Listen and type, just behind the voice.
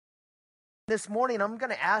This morning, I'm going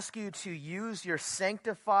to ask you to use your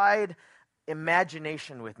sanctified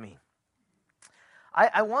imagination with me.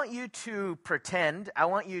 I want you to pretend, I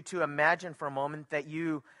want you to imagine for a moment that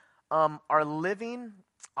you are living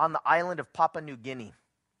on the island of Papua New Guinea.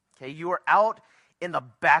 Okay, you are out in the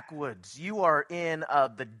backwoods. You are in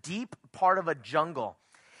the deep part of a jungle.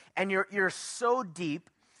 And you're so deep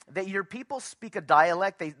that your people speak a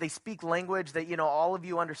dialect. They speak language that, all of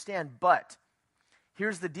you understand. But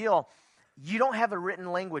here's the deal. You don't have a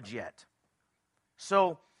written language yet.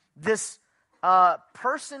 So this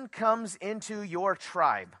person comes into your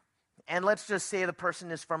tribe. And let's just say the person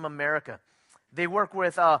is from America. They work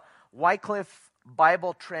with Wycliffe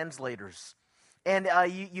Bible translators. And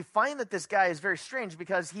you find that this guy is very strange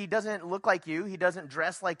because he doesn't look like you. He doesn't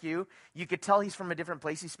dress like you. You could tell he's from a different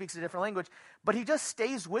place. He speaks a different language. But he just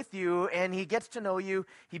stays with you, and he gets to know you.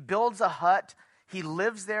 He builds a hut. He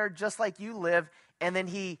lives there just like you live. And then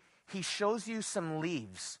he shows you some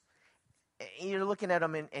leaves. You're looking at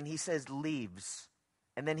him, and he says, leaves.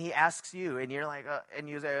 And then he asks you, and you're like, and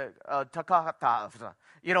you say, takata,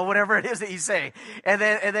 whatever it is that you say. And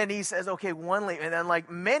then he says, okay, one leaf, and then like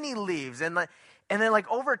many leaves. And then like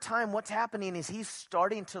over time, what's happening is he's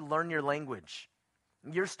starting to learn your language.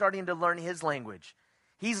 You're starting to learn his language.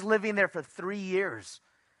 He's living there for 3 years.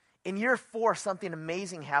 In year 4, something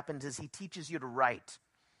amazing happens is he teaches you to write.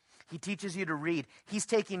 He teaches you to read. He's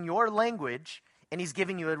taking your language and he's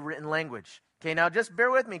giving you a written language. Okay, now just bear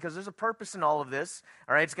with me because there's a purpose in all of this.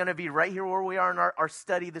 All right, it's going to be right here where we are in our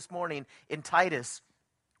study this morning in Titus.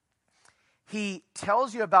 He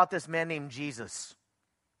tells you about this man named Jesus.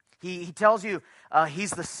 He tells you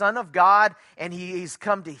he's the Son of God, and he's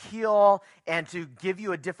come to heal and to give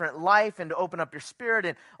you a different life and to open up your spirit.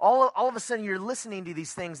 And all of a sudden you're listening to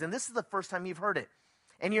these things, and this is the first time you've heard it.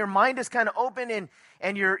 And your mind is kind of open,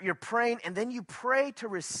 and you're praying, and then you pray to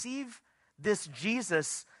receive this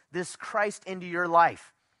Jesus, this Christ into your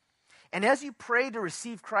life. And as you pray to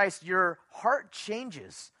receive Christ, your heart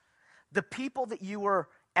changes. The people that you were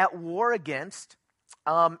at war against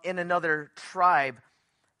in another tribe,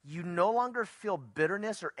 you no longer feel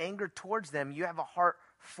bitterness or anger towards them. You have a heart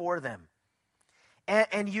for them.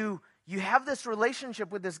 And you have this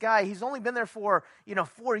relationship with this guy. He's only been there for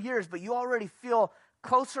 4 years, but you already feel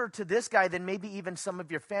closer to this guy than maybe even some of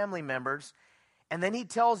your family members. And then he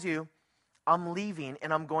tells you, I'm leaving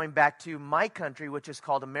and I'm going back to my country, which is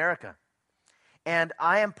called America. And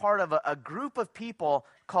I am part of a group of people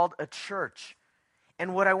called a church.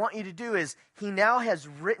 And what I want you to do is he now has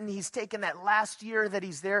written, he's taken that last year that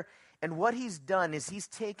he's there, and what he's done is he's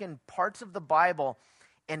taken parts of the Bible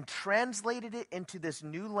and translated it into this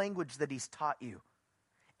new language that he's taught you.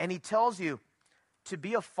 And he tells you to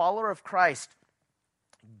be a follower of Christ,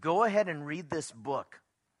 go ahead and read this book.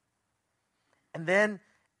 And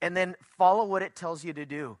then follow what it tells you to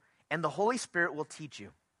do. And the Holy Spirit will teach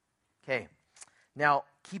you. Okay. Now,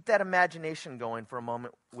 keep that imagination going for a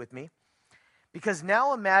moment with me. Because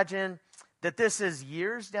now imagine that this is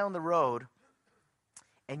years down the road,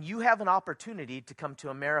 and you have an opportunity to come to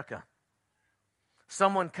America.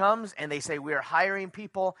 Someone comes and they say, we are hiring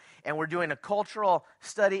people, and we're doing a cultural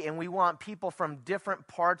study, and we want people from different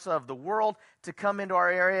parts of the world to come into our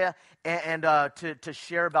area and to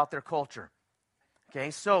share about their culture. Okay,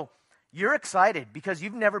 so you're excited because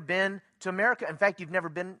you've never been to America. In fact, you've never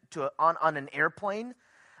been on an airplane.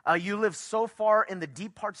 You live so far in the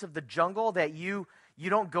deep parts of the jungle that you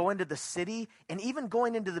don't go into the city. And even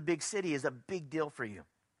going into the big city is a big deal for you.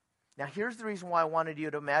 Now, here's the reason why I wanted you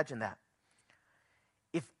to imagine that.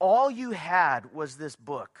 If all you had was this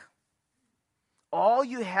book, all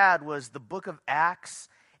you had was the book of Acts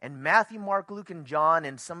and Matthew, Mark, Luke, and John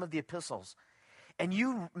and some of the epistles, and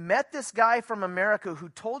you met this guy from America who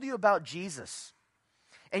told you about Jesus,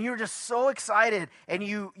 and you were just so excited, and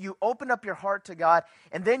you opened up your heart to God,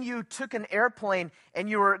 and then you took an airplane, and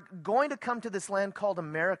you were going to come to this land called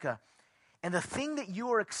America, and the thing that you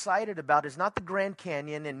were excited about is not the Grand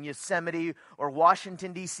Canyon in Yosemite or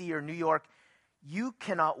Washington, D.C. or New York. You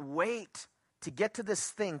cannot wait to get to this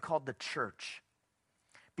thing called the church,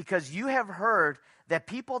 because you have heard that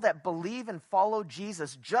people that believe and follow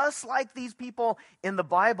Jesus, just like these people in the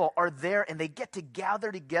Bible, are there, and they get to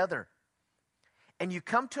gather together. And you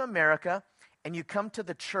come to America, and you come to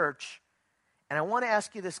the church, and I want to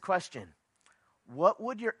ask you this question. What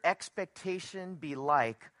would your expectation be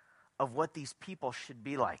like of what these people should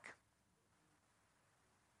be like?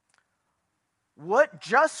 What,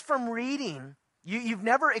 just from reading You've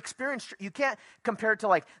never experienced, you can't compare it to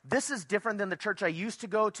like, this is different than the church I used to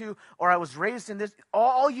go to, or I was raised in this.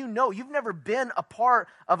 All you know, you've never been a part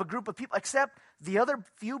of a group of people, except the other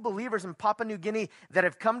few believers in Papua New Guinea that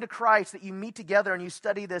have come to Christ, that you meet together and you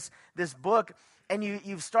study this book, and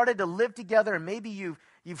you've started to live together, and maybe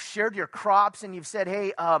you've shared your crops, and you've said,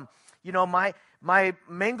 hey, my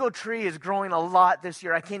mango tree is growing a lot this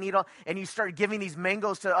year. I can't eat all, and you start giving these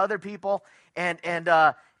mangoes to other people, and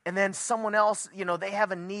then someone else, they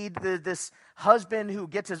have a need. This husband who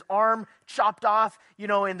gets his arm chopped off,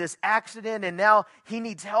 in this accident, and now he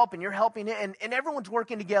needs help, and you're helping him, and everyone's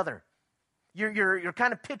working together. You're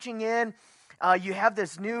kind of pitching in. You have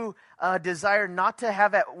this new desire not to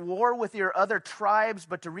have at war with your other tribes,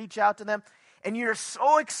 but to reach out to them. And you're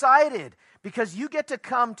so excited because you get to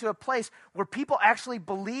come to a place where people actually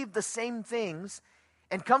believe the same things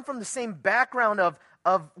and come from the same background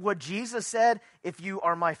of what Jesus said. If you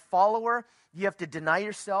are my follower, you have to deny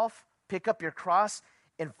yourself, pick up your cross,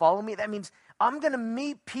 and follow me. That means I'm going to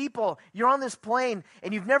meet people. You're on this plane,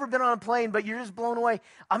 and you've never been on a plane, but you're just blown away.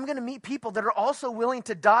 I'm going to meet people that are also willing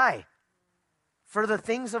to die for the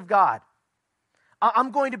things of God.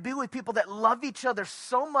 I'm going to be with people that love each other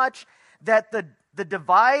so much that the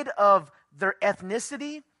divide of their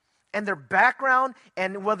ethnicity and their background,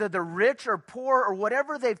 and whether they're rich or poor or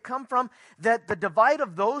whatever they've come from, that the divide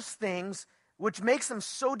of those things, which makes them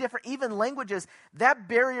so different, even languages, that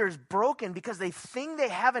barrier is broken because the thing they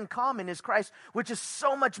have in common is Christ, which is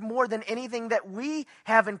so much more than anything that we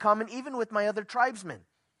have in common, even with my other tribesmen.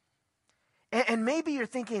 And maybe you're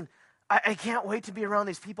thinking, I can't wait to be around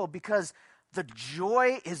these people because the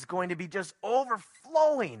joy is going to be just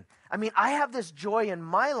overflowing. I mean, I have this joy in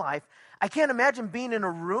my life. I can't imagine being in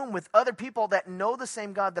a room with other people that know the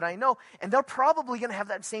same God that I know, and they're probably going to have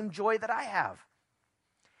that same joy that I have.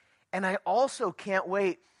 And I also can't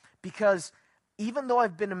wait because even though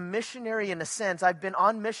I've been a missionary in a sense, I've been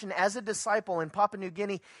on mission as a disciple in Papua New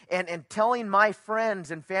Guinea and telling my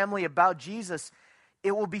friends and family about Jesus,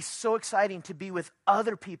 it will be so exciting to be with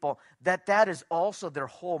other people that is also their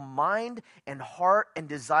whole mind and heart and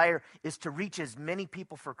desire is to reach as many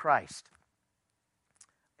people for Christ.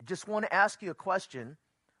 I just want to ask you a question.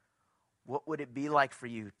 What would it be like for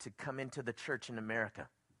you to come into the church in America?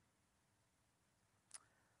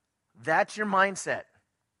 That's your mindset.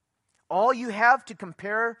 All you have to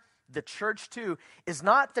compare the church to is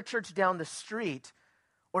not the church down the street,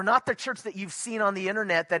 or not the church that you've seen on the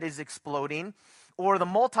internet that is exploding, or the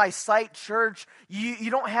multi-site church. You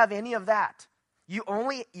don't have any of that. You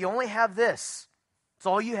only have this. It's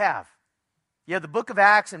all you have. You have the book of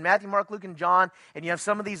Acts and Matthew, Mark, Luke, and John, and you have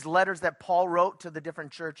some of these letters that Paul wrote to the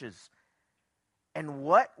different churches. And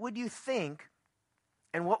what would you think,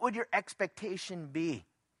 and what would your expectation be?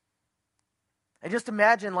 And just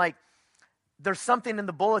imagine, like, there's something in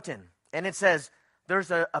the bulletin, and it says,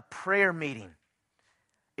 there's a prayer meeting.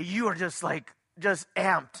 You are just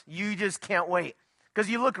amped. You just can't wait. Because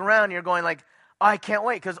you look around and you're going like, I can't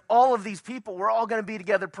wait, because all of these people, we're all going to be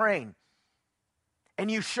together praying. And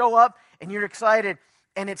you show up and you're excited,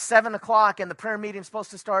 and it's 7 o'clock, and the prayer meeting's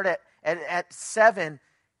supposed to start at 7,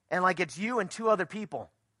 and like it's you and 2 other people.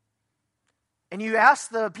 And you ask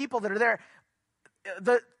the people that are there,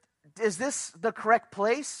 is this the correct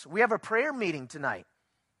place? We have a prayer meeting tonight.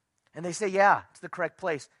 And they say, yeah, it's the correct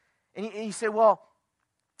place. And you say, well,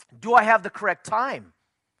 do I have the correct time?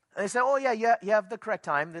 And they say, oh, yeah, you have the correct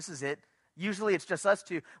time. This is it. Usually it's just us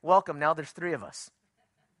 2. Welcome, now there's 3 of us.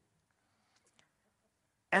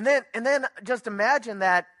 And then just imagine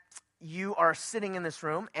that you are sitting in this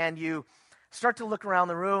room, and you start to look around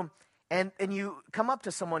the room, and you come up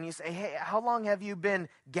to someone, and you say, hey, how long have you been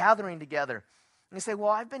gathering together? And they say, well,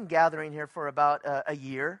 I've been gathering here for about a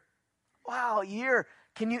year. Wow, a year.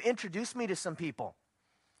 Can you introduce me to some people?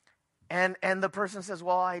 And the person says,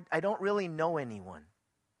 well, I don't really know anyone.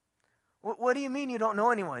 What do you mean you don't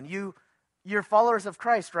know anyone? You're followers of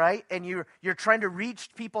Christ, right? And you're trying to reach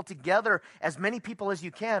people together, as many people as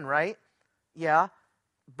you can, right? Yeah.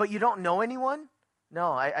 But you don't know anyone?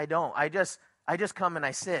 No, I don't. I just come and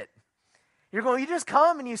I sit. You're going, you just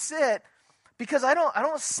come and you sit, because I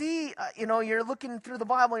don't see, you're looking through the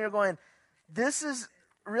Bible and you're going, this is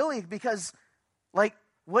really because, like,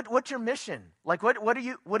 what's your mission? Like, what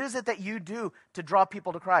is it that you do to draw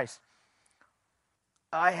people to Christ?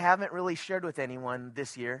 I haven't really shared with anyone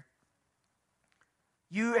this year.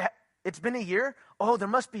 It's been a year? Oh, there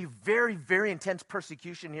must be very, very intense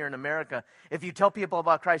persecution here in America. If you tell people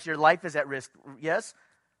about Christ, your life is at risk. Yes?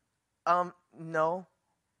 No.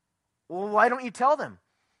 Well, why don't you tell them?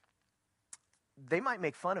 They might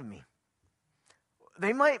make fun of me.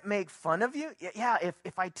 they might make fun of you. Yeah,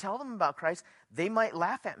 if I tell them about Christ, they might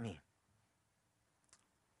laugh at me.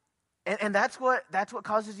 And that's what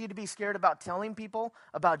causes you to be scared about telling people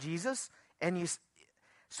about Jesus.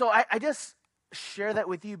 So I just share that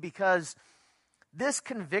with you because this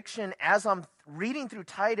conviction, as I'm reading through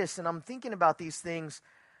Titus and I'm thinking about these things,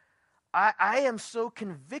 I am so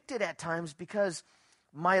convicted at times because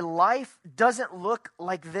my life doesn't look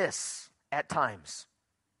like this at times.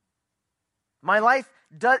 My life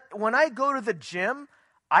does, when I go to the gym,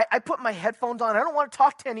 I put my headphones on. I don't want to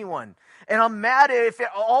talk to anyone. And I'm mad if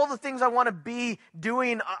all the things I want to be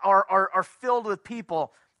doing are filled with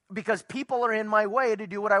people because people are in my way to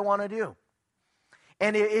do what I want to do.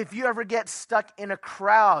 And if you ever get stuck in a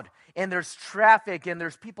crowd and there's traffic and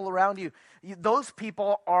there's people around you, those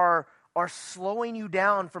people are slowing you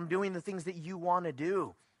down from doing the things that you want to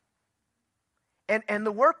do. And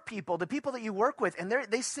the work people, the people that you work with, and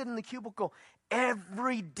they sit in the cubicle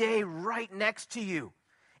every day right next to you.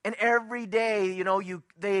 And every day,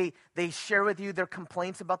 they share with you their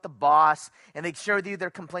complaints about the boss, and they share with you their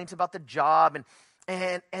complaints about the job,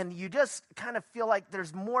 and you just kind of feel like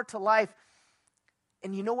there's more to life.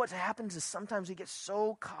 And you know what happens is sometimes we get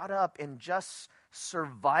so caught up in just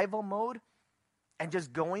survival mode and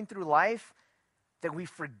just going through life that we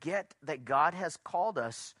forget that God has called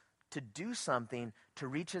us to do something to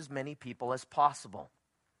reach as many people as possible.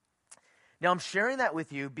 Now, I'm sharing that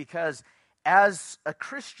with you because as a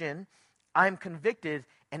Christian, I'm convicted,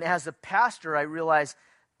 and as a pastor, I realize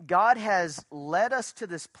God has led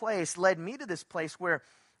me to this place where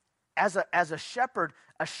as a shepherd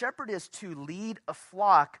is to lead a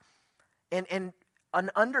flock and an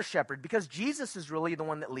under shepherd, because Jesus is really the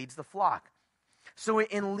one that leads the flock. So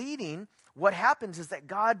in leading, what happens is that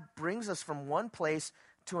God brings us from one place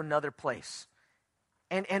to another place.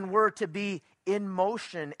 And we're to be in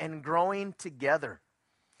motion and growing together.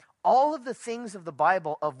 All of the things of the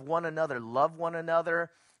Bible of one another, love one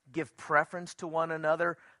another, give preference to one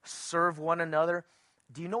another, serve one another.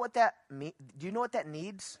 Do you know what that means? Do you know what that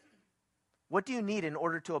needs? What do you need in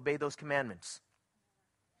order to obey those commandments?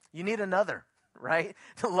 You need another, right?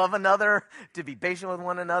 To love another, to be patient with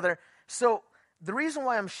one another. So the reason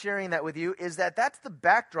why I'm sharing that with you is that that's the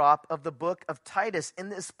backdrop of the book of Titus in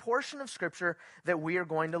this portion of Scripture that we are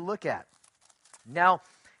going to look at. Now,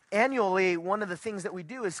 annually, one of the things that we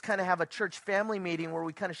do is kind of have a church family meeting where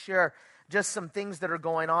we kind of share just some things that are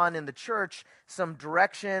going on in the church, some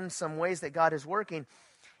direction, some ways that God is working.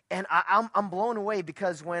 And I'm blown away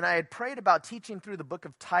because when I had prayed about teaching through the book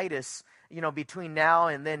of Titus, between now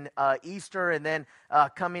and then Easter and then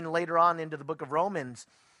coming later on into the book of Romans,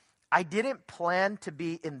 I didn't plan to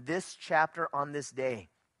be in this chapter on this day.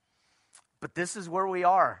 But this is where we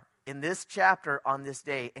are, in this chapter on this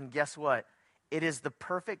day. And guess what? It is the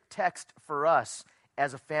perfect text for us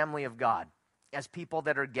as a family of God, as people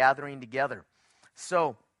that are gathering together.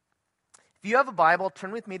 So, if you have a Bible,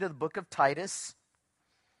 turn with me to the book of Titus,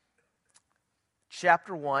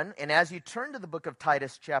 chapter 1. And as you turn to the book of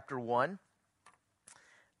Titus, chapter 1,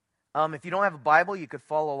 if you don't have a Bible, you could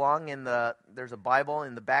follow along there's a Bible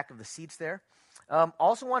in the back of the seats there.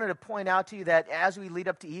 Also wanted to point out to you that as we lead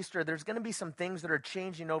up to Easter, there's going to be some things that are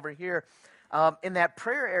changing over here. In that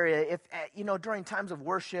prayer area, if during times of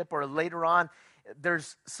worship or later on,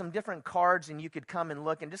 there's some different cards and you could come and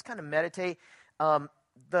look and just kind of meditate.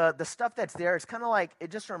 The stuff that's there, it's kind of like,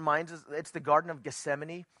 it just reminds us, it's the Garden of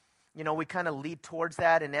Gethsemane. We kind of lead towards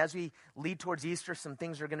that, and as we lead towards Easter, some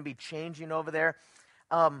things are going to be changing over there.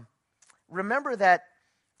 Remember that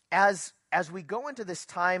as we go into this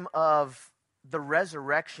time of the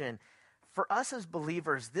resurrection, for us as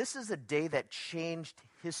believers, this is a day that changed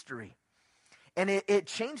history. And it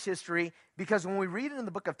changed history because when we read it in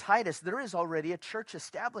the book of Titus, there is already a church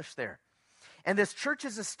established there. And this church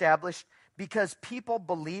is established because people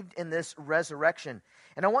believed in this resurrection.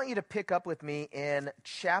 And I want you to pick up with me in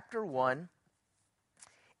chapter 1.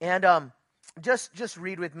 And just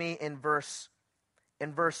read with me in verse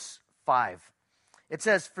 5. It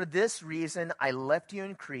says, "For this reason I left you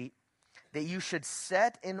in Crete, that you should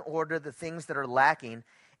set in order the things that are lacking,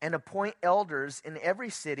 and appoint elders in every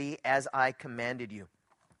city as I commanded you."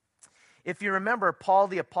 If you remember, Paul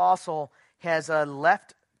the apostle has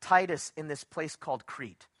left Titus in this place called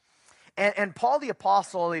Crete. And Paul the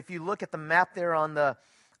apostle, if you look at the map there on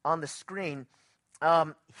the screen,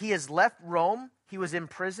 he has left Rome. He was in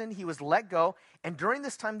prison. He was let go. And during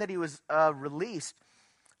this time that he was released,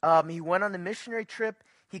 he went on a missionary trip.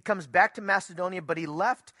 He comes back to Macedonia, but he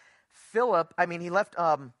left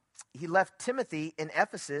he left Timothy in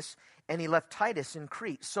Ephesus, and he left Titus in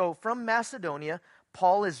Crete. So from Macedonia,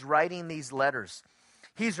 Paul is writing these letters.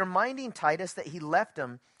 He's reminding Titus that he left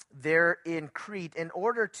him there in Crete in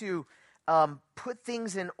order to put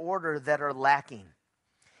things in order that are lacking.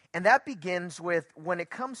 And that begins with, when it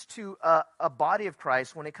comes to a body of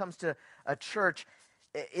Christ, when it comes to a church,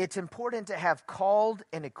 it's important to have called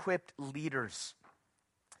and equipped leaders.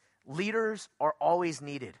 Leaders are always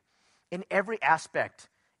needed. In every aspect.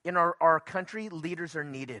 In our country, leaders are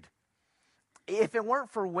needed. If it weren't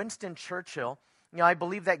for Winston Churchill, I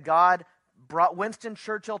believe that God brought Winston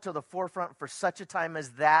Churchill to the forefront for such a time as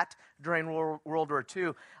that during World War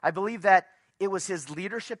II. I believe that it was his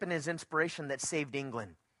leadership and his inspiration that saved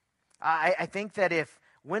England. I think that if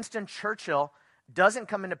Winston Churchill doesn't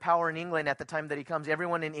come into power in England at the time that he comes,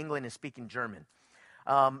 everyone in England is speaking German.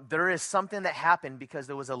 There is something that happened because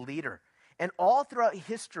there was a leader. And all throughout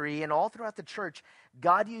history and all throughout the church,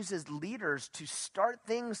 God uses leaders to start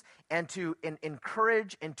things and to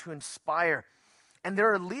encourage and to inspire. And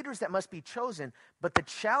there are leaders that must be chosen, but the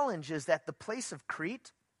challenge is that the place of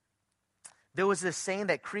Crete, there was this saying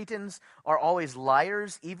that Cretans are always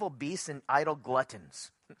liars, evil beasts, and idle gluttons.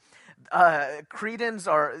 Cretans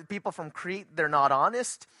are people from Crete, they're not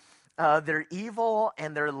honest, they're evil,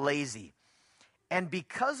 and they're lazy. And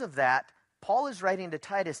because of that, Paul is writing to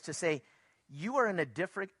Titus to say, you are in a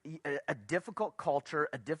difficult culture,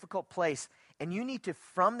 a difficult place, and you need to,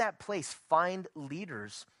 from that place, find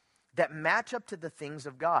leaders that match up to the things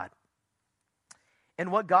of God.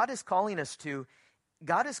 And what God is calling us to,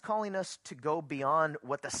 God is calling us to go beyond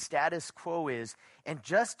what the status quo is and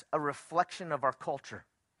just a reflection of our culture.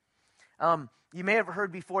 You may have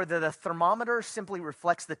heard before that a thermometer simply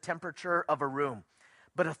reflects the temperature of a room,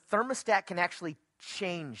 but a thermostat can actually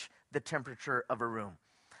change the temperature of a room.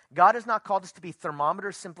 God has not called us to be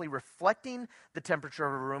thermometers simply reflecting the temperature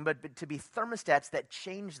of a room, but to be thermostats that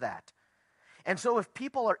change that. And so if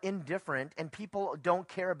people are indifferent and people don't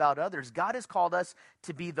care about others, God has called us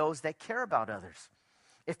to be those that care about others.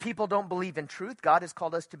 If people don't believe in truth, God has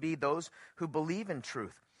called us to be those who believe in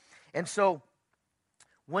truth. And so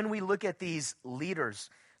when we look at these leaders,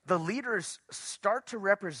 the leaders start to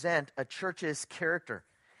represent a church's character.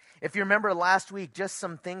 If you remember last week, just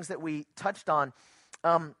some things that we touched on,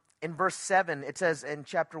 in verse 7, it says in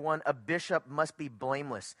chapter 1, a bishop must be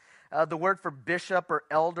blameless. The word for bishop or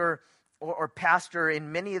elder or pastor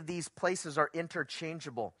in many of these places are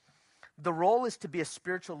interchangeable. The role is to be a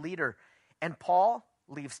spiritual leader. And Paul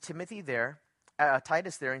leaves Timothy there,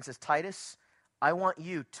 Titus there, and says, Titus, I want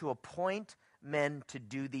you to appoint men to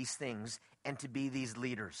do these things and to be these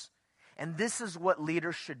leaders. And this is what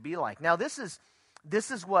leaders should be like. Now, this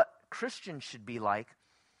is what Christians should be like.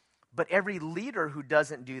 But every leader who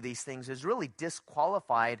doesn't do these things is really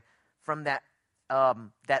disqualified from that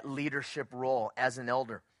leadership role as an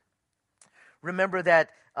elder. Remember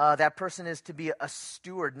that that person is to be a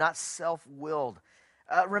steward, not self-willed.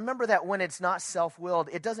 Remember that when it's not self-willed,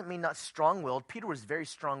 it doesn't mean not strong-willed. Peter was very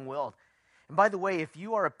strong-willed. And by the way, if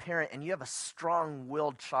you are a parent and you have a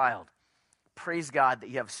strong-willed child, praise God that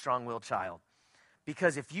you have a strong-willed child.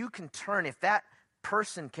 Because if that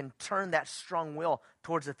person can turn that strong will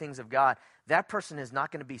towards the things of God, that person is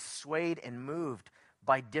not going to be swayed and moved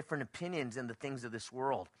by different opinions in the things of this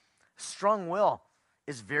world. Strong will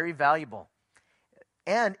is very valuable.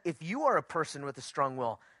 And if you are a person with a strong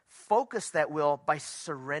will, focus that will by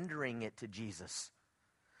surrendering it to Jesus.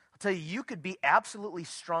 I'll tell you, you could be absolutely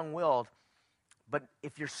strong-willed, but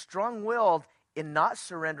if you're strong-willed in not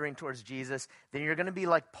surrendering towards Jesus, then you're going to be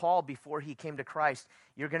like Paul before he came to Christ.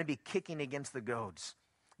 You're going to be kicking against the goads.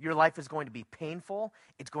 Your life is going to be painful.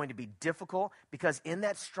 It's going to be difficult because in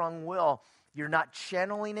that strong will, you're not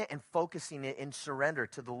channeling it and focusing it in surrender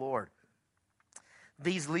to the Lord.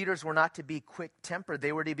 These leaders were not to be quick-tempered.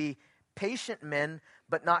 They were to be patient men,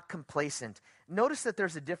 but not complacent. Notice that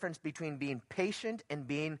there's a difference between being patient and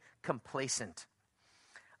being complacent.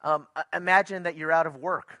 Imagine that you're out of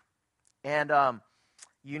work and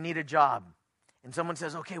you need a job. And someone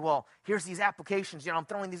says, okay, well, here's these applications. I'm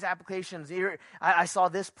throwing these applications. Here, I saw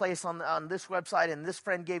this place on this website, and this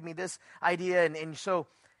friend gave me this idea. And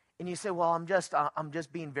you say, well, I'm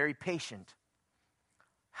just being very patient.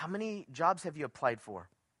 How many jobs have you applied for?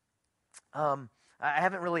 I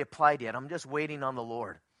haven't really applied yet. I'm just waiting on the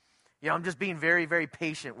Lord. I'm just being very, very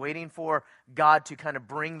patient, waiting for God to kind of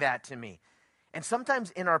bring that to me. And sometimes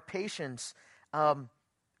in our patience,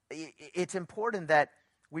 it's important that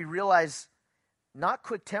we realize not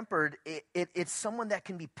quick-tempered, it's someone that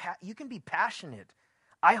can be, you can be passionate.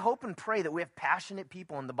 I hope and pray that we have passionate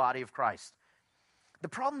people in the body of Christ. The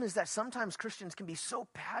problem is that sometimes Christians can be so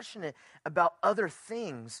passionate about other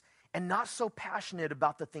things and not so passionate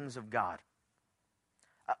about the things of God.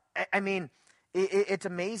 I mean, It's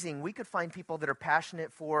amazing. We could find people that are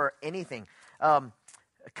passionate for anything.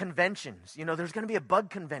 Conventions, there's going to be a bug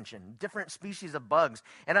convention, different species of bugs.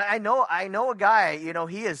 And I know a guy,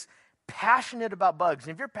 he is passionate about bugs.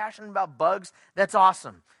 And if you're passionate about bugs, that's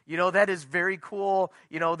awesome. That is very cool.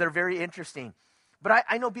 They're very interesting. But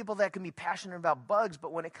I know people that can be passionate about bugs,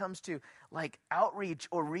 but when it comes to like outreach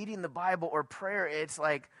or reading the Bible or prayer, it's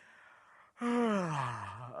like,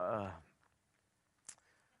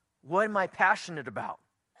 what am I passionate about?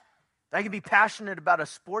 I can be passionate about a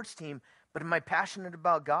sports team, but am I passionate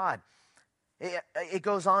about God? It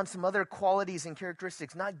goes on, some other qualities and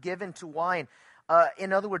characteristics, not given to wine.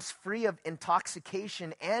 In other words, free of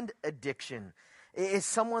intoxication and addiction. Is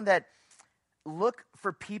someone that look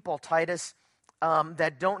for people, Titus,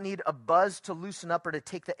 that don't need a buzz to loosen up or to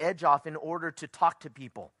take the edge off in order to talk to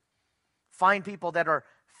people. Find people that are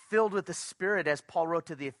filled with the Spirit, as Paul wrote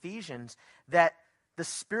to the Ephesians, that the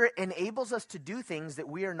Spirit enables us to do things that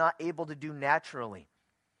we are not able to do naturally.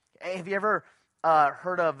 Have you ever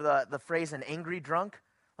heard of the phrase an angry drunk?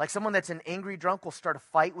 Like someone that's an angry drunk will start a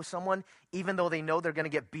fight with someone even though they know they're going to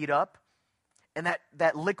get beat up. And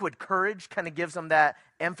that liquid courage kind of gives them that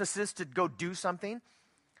emphasis to go do something.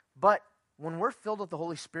 But when we're filled with the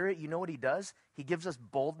Holy Spirit, you know what he does? He gives us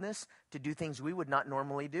boldness to do things we would not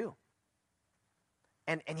normally do.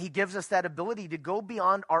 And he gives us that ability to go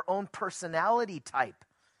beyond our own personality type.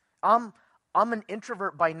 I'm an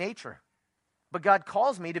introvert by nature, but God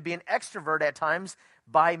calls me to be an extrovert at times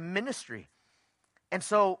by ministry. And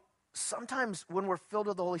so sometimes when we're filled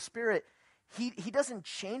with the Holy Spirit, he doesn't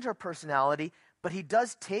change our personality, but he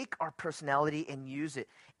does take our personality and use it.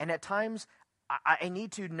 And at times, I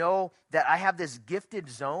need to know that I have this gifted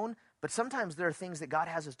zone, but sometimes there are things that God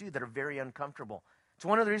has us do that are very uncomfortable. It's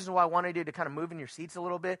one of the reasons why I wanted you to kind of move in your seats a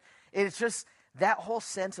little bit. It's just that whole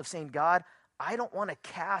sense of saying, God, I don't want to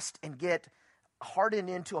cast and get hardened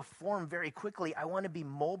into a form very quickly. I want to be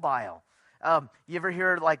mobile. You ever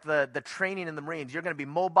hear like the training in the Marines? You're going to be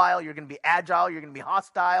mobile, you're going to be agile, you're going to be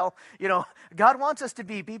hostile. God wants us to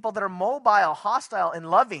be people that are mobile, hostile, and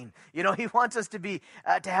loving. He wants us to be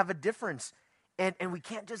to have a difference. And we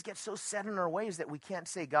can't just get so set in our ways that we can't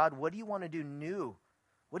say, God, what do you want to do new?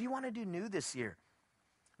 What do you want to do new this year?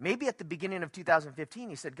 Maybe at the beginning of 2015,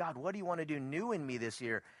 you said, God, what do you want to do new in me this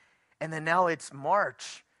year? And then now it's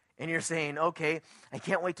March, and you're saying, okay, I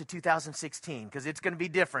can't wait to 2016 because it's going to be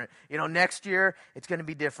different. Next year, it's going to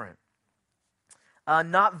be different.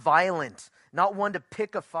 Not violent, not one to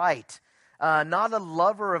pick a fight, not a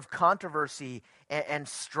lover of controversy and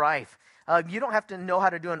strife. You don't have to know how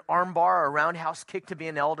to do an arm bar or a roundhouse kick to be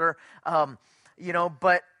an elder,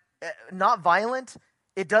 but not violent,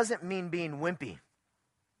 it doesn't mean being wimpy.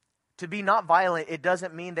 To be not violent, it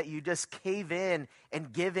doesn't mean that you just cave in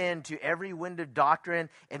and give in to every wind of doctrine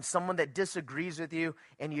and someone that disagrees with you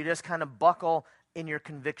and you just kind of buckle in your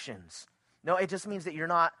convictions. No, it just means that you're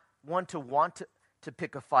not one to want to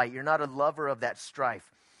pick a fight. You're not a lover of that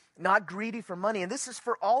strife. Not greedy for money, and this is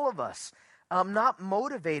for all of us. Not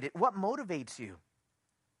motivated. What motivates you?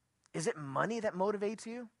 Is it money that motivates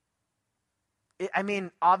you?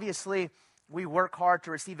 Obviously, we work hard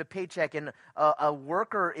to receive a paycheck, and a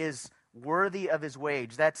worker is worthy of his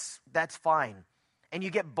wage. That's fine. And you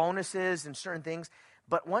get bonuses and certain things.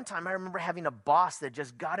 But one time I remember having a boss that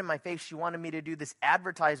just got in my face. She wanted me to do this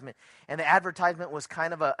advertisement. And the advertisement was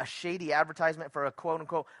kind of a shady advertisement for a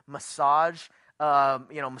quote-unquote massage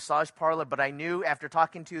parlor, but I knew after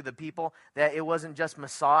talking to the people that it wasn't just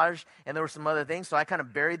massage and there were some other things, so I kind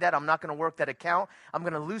of buried that. I'm not going to work that account. I'm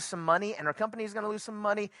going to lose some money, and our company is going to lose some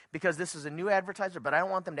money because this is a new advertiser, but I don't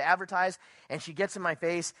want them to advertise. And she gets in my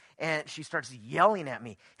face, and she starts yelling at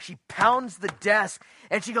me. She pounds the desk,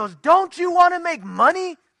 and she goes, "Don't you want to make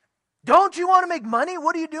money? Don't you want to make money?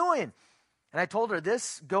 What are you doing?" And I told her,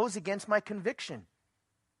 this goes against my conviction.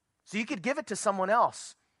 So you could give it to someone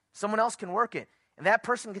else. Someone else can work it, and that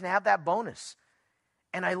person can have that bonus.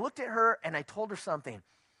 And I looked at her, and I told her something.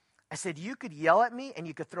 I said, you could yell at me, and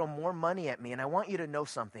you could throw more money at me, and I want you to know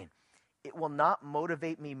something. It will not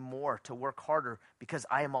motivate me more to work harder because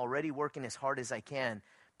I am already working as hard as I can,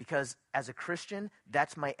 because as a Christian,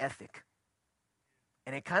 that's my ethic.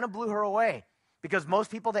 And it kind of blew her away, because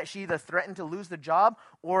most people that she either threatened to lose the job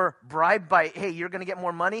or bribed by, hey, you're going to get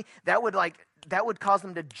more money, that would cause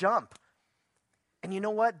them to jump. And you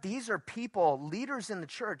know what? These are people, leaders in the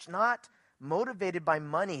church, not motivated by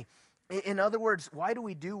money. In other words, why do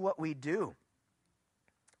we do what we do?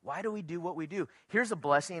 Why do we do what we do? Here's a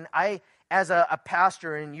blessing. As a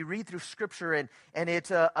pastor, and you read through Scripture, and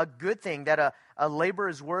it's a good thing that a laborer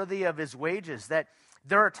is worthy of his wages, that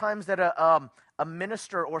there are times that a a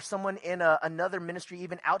minister or someone in another ministry,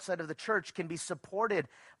 even outside of the church, can be supported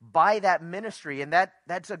by that ministry, and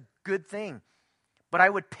that's a good thing. But I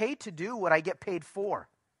would pay to do what I get paid for.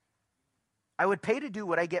 I would pay to do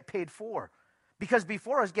what I get paid for. Because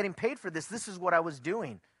before I was getting paid for this is what I was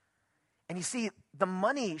doing. And you see, the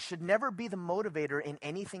money should never be the motivator in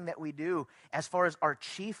anything that we do as far as our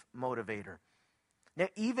chief motivator. Now,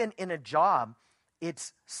 even in a job,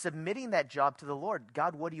 it's submitting that job to the Lord.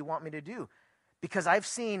 God, what do you want me to do? Because I've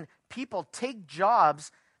seen people take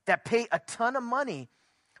jobs that pay a ton of money,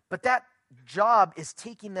 but that job is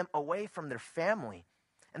taking them away from their family.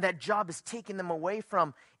 And that job is taking them away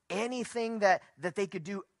from anything that they could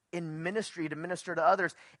do in ministry to minister to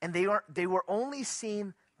others. And they were only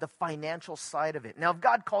seeing the financial side of it. Now, if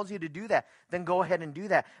God calls you to do that, then go ahead and do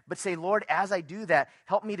that. But say, Lord, as I do that,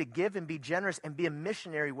 help me to give and be generous and be a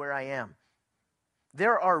missionary where I am.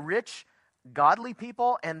 There are rich, godly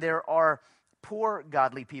people, and there are poor,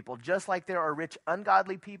 godly people, just like there are rich,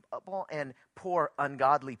 ungodly people and poor,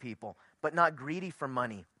 ungodly people, but not greedy for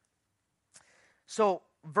money. So,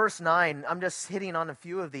 verse 9, I'm just hitting on a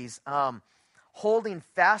few of these. Holding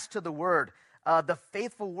fast to the word, the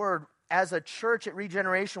faithful word. As a church at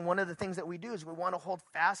Regeneration, one of the things that we do is we want to hold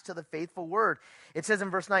fast to the faithful word. It says in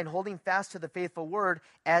verse 9, holding fast to the faithful word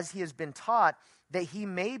as he has been taught, that he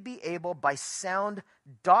may be able by sound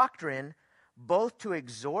doctrine both to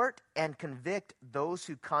exhort and convict those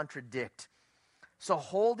who contradict. So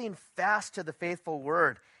holding fast to the faithful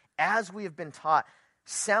word as we have been taught.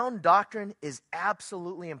 Sound doctrine is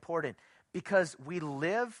absolutely important because we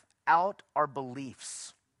live out our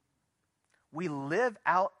beliefs. We live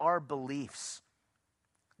out our beliefs.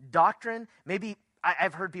 Doctrine, maybe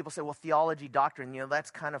I've heard people say, well, theology, doctrine,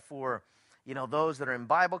 that's kind of for, those that are in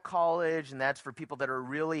Bible college, and that's for people that are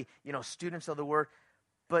really, students of the word.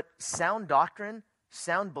 But sound doctrine,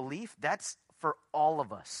 sound belief, that's for all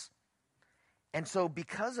of us. And so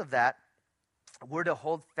because of that, we're to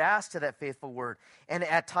hold fast to that faithful word. And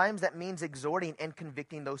at times that means exhorting and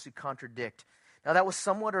convicting those who contradict. Now that was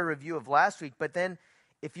somewhat a review of last week, but then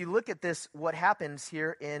if you look at this, what happens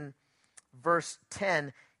here in verse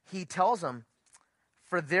 10, he tells them,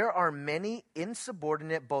 for there are many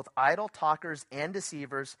insubordinate, both idle talkers and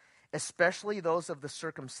deceivers, especially those of the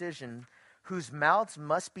circumcision, whose mouths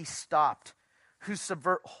must be stopped, who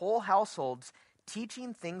subvert whole households,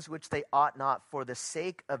 teaching things which they ought not for the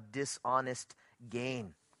sake of dishonest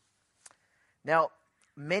gain. Now,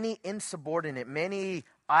 many insubordinate, many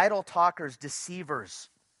idle talkers, deceivers.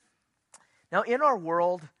 Now, in our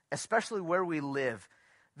world, especially where we live,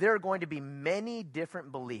 there are going to be many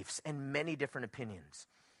different beliefs and many different opinions.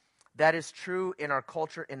 That is true in our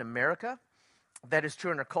culture in America. That is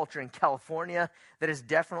true in our culture in California. That is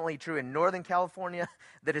definitely true in Northern California.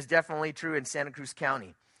 That is definitely true in Santa Cruz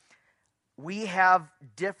County. We have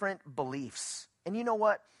different beliefs. And you know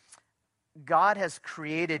what? God has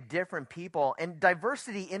created different people, and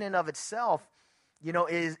diversity in and of itself,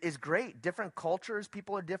 is great. Different cultures,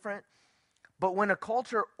 people are different. But when a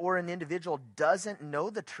culture or an individual doesn't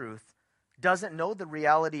know the truth, doesn't know the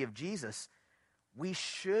reality of Jesus, we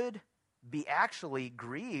should be actually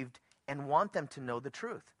grieved and want them to know the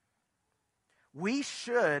truth. We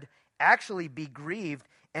should actually be grieved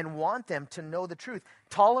and want them to know the truth.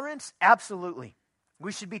 Tolerance? Absolutely.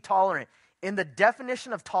 We should be tolerant. In the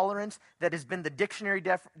definition of tolerance that has been the dictionary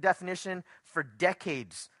definition for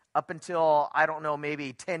decades, up until,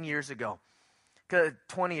 maybe 10 years ago,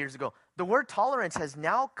 20 years ago. The word tolerance has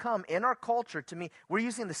now come in our culture to mean, we're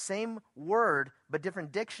using the same word, but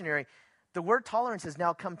different dictionary. The word tolerance has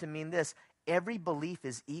now come to mean this: every belief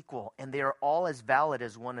is equal, and they are all as valid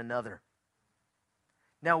as one another.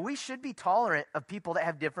 Now, we should be tolerant of people that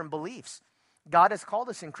have different beliefs. God has called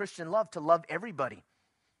us in Christian love to love everybody.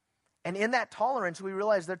 And in that tolerance, we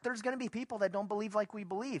realize that there's going to be people that don't believe like we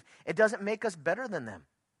believe. It doesn't make us better than them.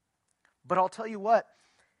 But I'll tell you what,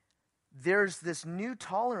 there's this new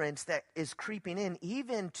tolerance that is creeping in,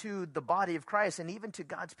 even to the body of Christ and even to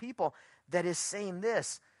God's people, that is saying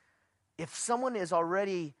this: if someone is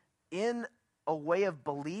already in a way of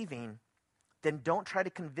believing, then don't try to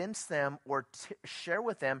convince them or share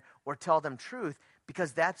with them or tell them truth,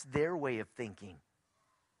 because that's their way of thinking.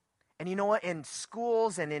 And you know what? In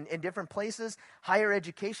schools and in different places, higher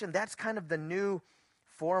education, that's kind of the new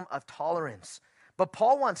form of tolerance. But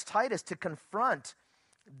Paul wants Titus to confront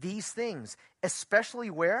these things, especially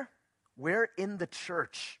where? Where? In the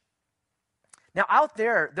church. Now, out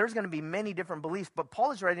there's going to be many different beliefs, but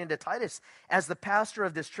Paul is writing to Titus as the pastor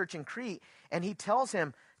of this church in Crete, and he tells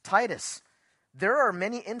him, Titus, there are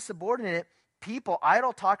many insubordinate people,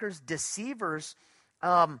 idle talkers, deceivers,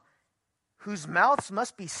 whose mouths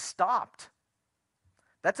must be stopped.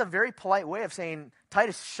 That's a very polite way of saying,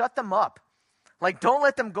 Titus, shut them up. Like, don't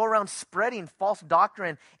let them go around spreading false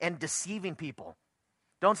doctrine and deceiving people.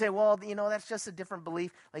 Don't say, well, that's just a different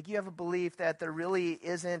belief. Like, you have a belief that there really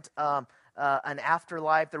isn't an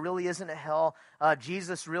afterlife. There really isn't a hell.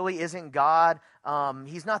 Jesus really isn't God.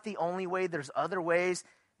 He's not the only way. There's other ways.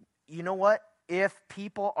 You know what? If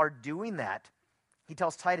people are doing that, he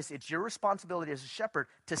tells Titus, it's your responsibility as a shepherd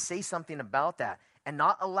to say something about that and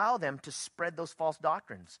not allow them to spread those false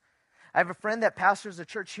doctrines. I have a friend that pastors a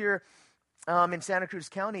church here in Santa Cruz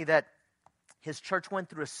County that his church went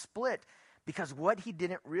through a split because what he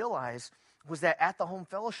didn't realize was that at the home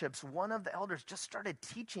fellowships, one of the elders just started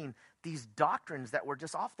teaching these doctrines that were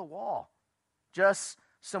just off the wall. Just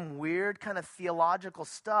some weird kind of theological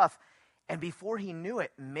stuff. And before he knew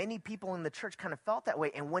it, many people in the church kind of felt that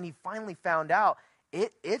way. And when he finally found out,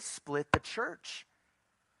 it split the church.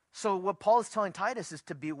 So what Paul is telling Titus is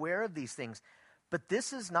to beware of these things. But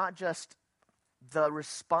this is not just the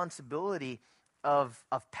responsibility of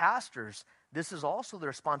pastors. This is also the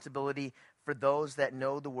responsibility for those that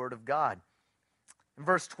know the Word of God. In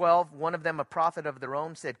verse 12, one of them, a prophet of their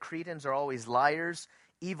own, said, Cretans are always liars,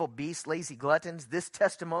 evil beasts, lazy gluttons. This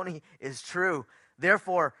testimony is true.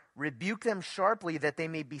 Therefore, rebuke them sharply that they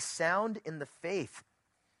may be sound in the faith.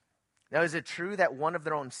 Now, is it true that one of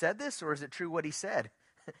their own said this, or is it true what he said?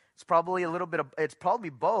 It's probably it's probably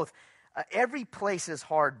both. Every place is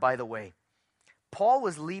hard, by the way. Paul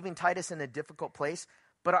was leaving Titus in a difficult place,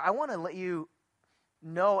 but I want to let you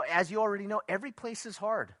know, as you already know, every place is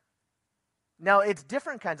hard. Now, it's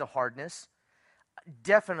different kinds of hardness.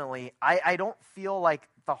 Definitely, I don't feel like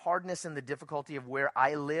the hardness and the difficulty of where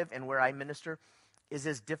I live and where I minister is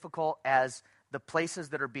as difficult as the places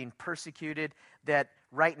that are being persecuted, that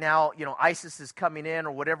right now, ISIS is coming in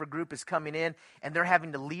or whatever group is coming in, and they're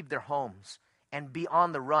having to leave their homes and be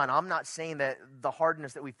on the run. I'm not saying that the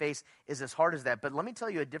hardness that we face is as hard as that, but let me tell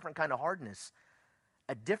you a different kind of hardness.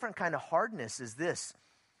 A different kind of hardness is this.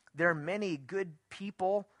 There are many good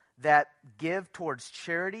people that give towards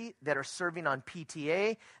charity, that are serving on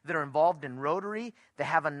PTA, that are involved in Rotary, that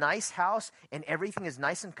have a nice house, and everything is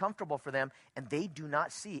nice and comfortable for them, and they do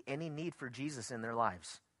not see any need for Jesus in their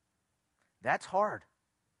lives. That's hard.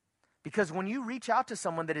 Because when you reach out to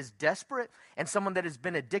someone that is desperate and someone that has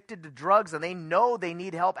been addicted to drugs and they know they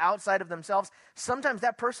need help outside of themselves, sometimes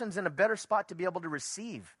that person's in a better spot to be able to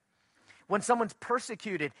receive. When someone's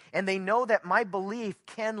persecuted and they know that my belief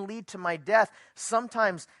can lead to my death,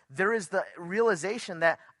 sometimes there is the realization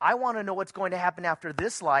that I want to know what's going to happen after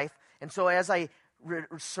this life. And so as I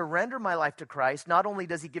surrender my life to Christ, not only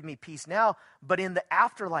does he give me peace now, but in the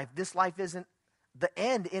afterlife, this life isn't the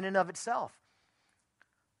end in and of itself.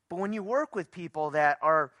 But when you work with people that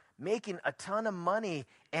are making a ton of money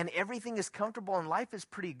and everything is comfortable and life is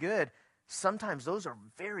pretty good, sometimes those are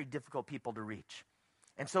very difficult people to reach.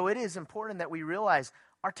 And so it is important that we realize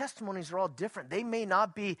our testimonies are all different. They may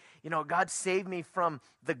not be, God saved me from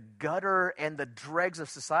the gutter and the dregs of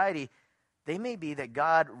society. They may be that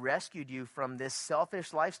God rescued you from this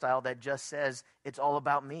selfish lifestyle that just says it's all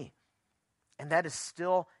about me. And that is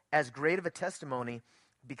still as great of a testimony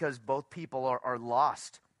because both people are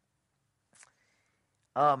lost.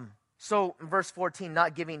 So in verse 14,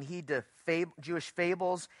 not giving heed to Jewish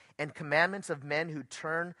fables and commandments of men who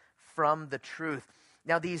turn from the truth.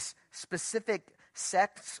 Now, these specific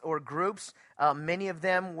sects or groups, many of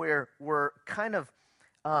them were kind of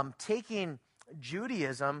taking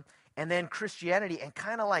Judaism and then Christianity and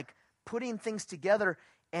kind of like putting things together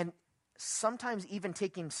and sometimes even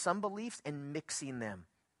taking some beliefs and mixing them.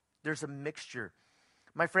 There's a mixture.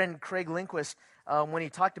 My friend Craig Lindquist, when he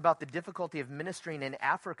talked about the difficulty of ministering in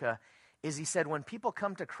Africa, is he said when people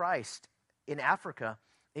come to Christ in Africa,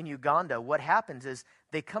 in Uganda, what happens is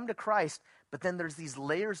they come to Christ, but then there's these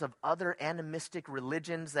layers of other animistic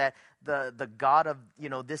religions that the God of,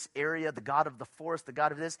 this area, the God of the forest, the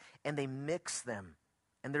God of this, and they mix them.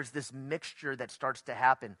 And there's this mixture that starts to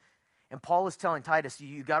happen. And Paul is telling Titus,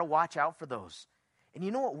 you got to watch out for those. And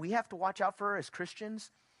you know what we have to watch out for as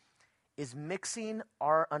Christians? Is mixing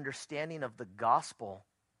our understanding of the gospel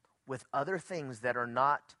with other things that are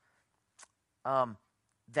not,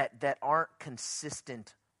 that aren't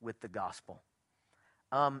consistent with the gospel.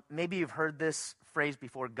 Maybe you've heard this phrase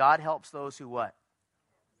before, God helps those who what?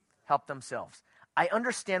 Help themselves. I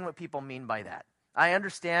understand what people mean by that. I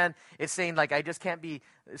understand it's saying like I just can't be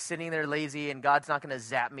sitting there lazy and God's not going to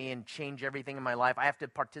zap me and change everything in my life. I have to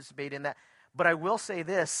participate in that. But I will say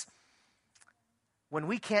this, when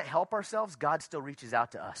we can't help ourselves, God still reaches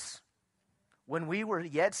out to us. When we were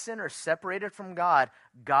yet sinners, separated from God,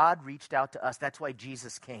 God reached out to us. That's why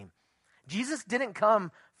Jesus came. Jesus didn't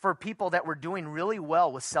come for people that were doing really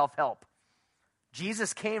well with self-help.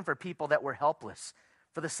 Jesus came for people that were helpless.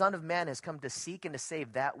 For the Son of Man has come to seek and to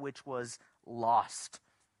save that which was lost.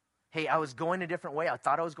 Hey, I was going a different way. I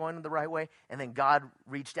thought I was going the right way. And then God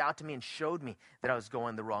reached out to me and showed me that I was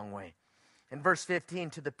going the wrong way. In verse 15,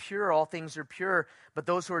 to the pure, all things are pure, but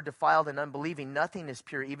those who are defiled and unbelieving, nothing is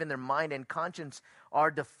pure. Even their mind and conscience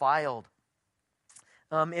are defiled.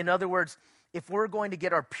 In other words, if we're going to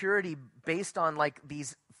get our purity based on like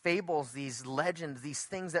these fables, these legends, these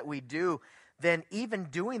things that we do, then even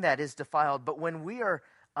doing that is defiled. But when we are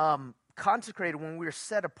consecrated, when we're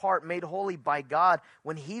set apart, made holy by God,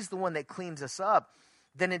 when He's the one that cleans us up,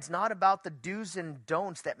 then it's not about the do's and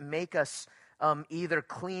don'ts that make us either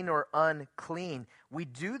clean or unclean. We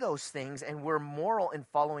do those things and we're moral in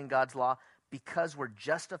following God's law because we're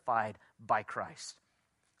justified by Christ.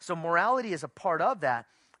 So morality is a part of that,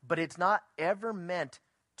 but it's not ever meant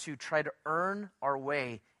to try to earn our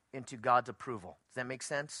way into God's approval. Does that make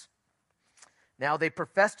sense? Now they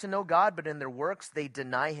profess to know God, but in their works they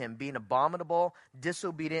deny Him, being abominable,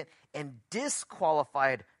 disobedient, and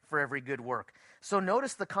disqualified for every good work. So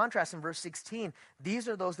notice the contrast in verse 16. These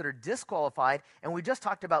are those that are disqualified, and we just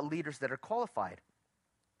talked about leaders that are qualified.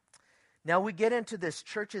 Now we get into this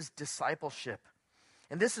church's discipleship,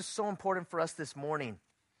 and this is so important for us this morning.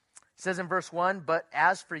 It says in verse 1, but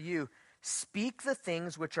as for you, speak the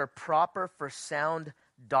things which are proper for sound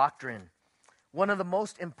doctrine. One of the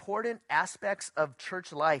most important aspects of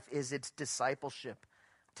church life is its discipleship,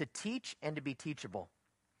 to teach and to be teachable.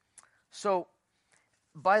 So,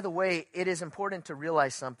 by the way, it is important to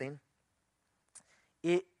realize something.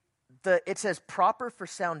 It says proper for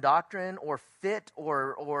sound doctrine or fit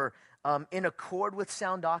or in accord with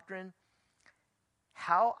sound doctrine.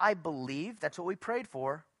 How I believe, that's what we prayed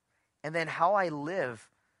for, and then how I live,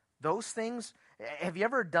 those things. Have you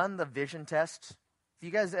ever done the vision test? If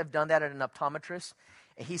you guys have done that at an optometrist,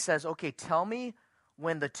 and he says, okay, tell me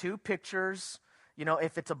when the two pictures,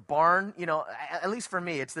 if it's a barn, at least for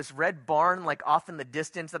me, it's this red barn like off in the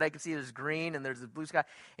distance that I can see there's green and there's the blue sky.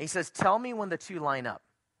 And he says, tell me when the two line up.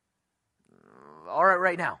 All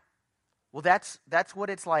right now. Well, that's what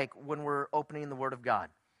it's like when we're opening the Word of God.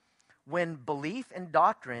 When belief and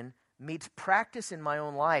doctrine meets practice in my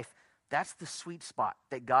own life, that's the sweet spot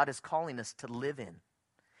that God is calling us to live in.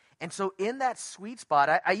 And so in that sweet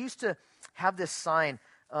spot, I used to have this sign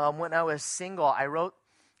when I was single. I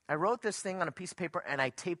wrote this thing on a piece of paper and I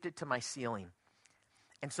taped it to my ceiling.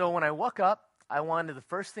 And so when I woke up, I wanted the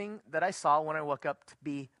first thing that I saw when I woke up to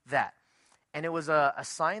be that. And it was a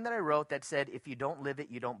sign that I wrote that said, if you don't live it,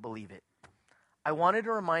 you don't believe it. I wanted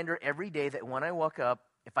a reminder every day that when I woke up,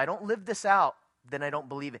 if I don't live this out, then I don't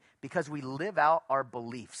believe it. Because we live out our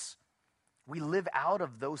beliefs. We live out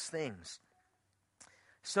of those things.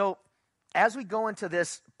 So as we go into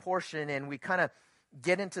this portion and we kind of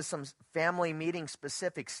get into some family meeting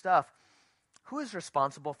specific stuff, who is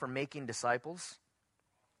responsible for making disciples?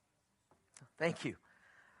 Thank you.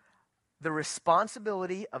 The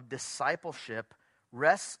responsibility of discipleship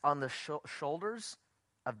rests on the shoulders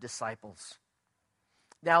of disciples.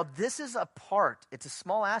 Now, this is it's a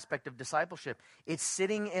small aspect of discipleship. It's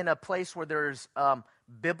sitting in a place where there's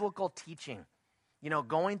biblical teaching.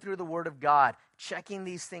 Going through the Word of God, checking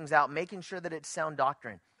these things out, making sure that it's sound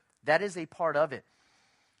doctrine. That is a part of it.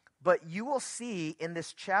 But you will see in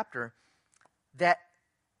this chapter that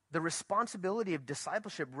the responsibility of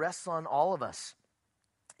discipleship rests on all of us.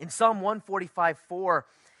 In Psalm 145:4,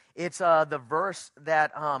 it's the verse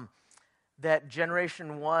that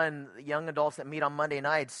Generation 1, young adults that meet on Monday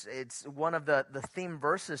nights, it's one of the theme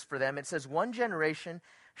verses for them. It says, one generation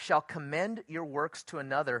shall commend your works to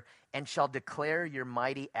another and shall declare your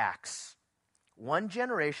mighty acts. One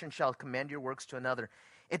generation shall commend your works to another.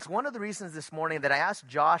 It's one of the reasons this morning that I asked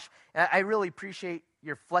Josh, and I really appreciate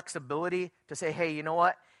your flexibility to say, hey, you know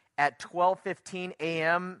what? At 12:15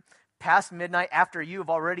 a.m., past midnight, after you've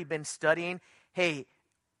already been studying, hey,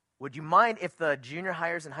 would you mind if the junior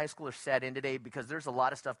hires and high schoolers sat in today? Because there's a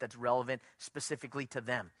lot of stuff that's relevant specifically to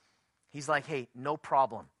them. He's like, hey, no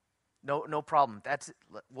problem. No problem.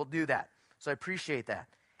 We'll do that. So I appreciate that.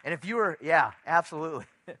 And if you were, yeah, absolutely.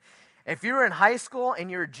 If you were in high school and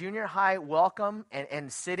you're a junior high, welcome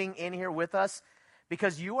and sitting in here with us,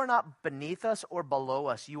 because you are not beneath us or below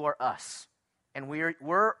us. You are us. And we're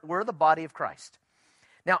the body of Christ.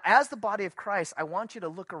 Now, as the body of Christ, I want you to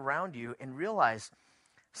look around you and realize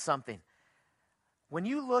something. When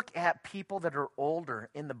you look at people that are older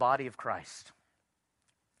in the body of Christ,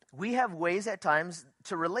 we have ways at times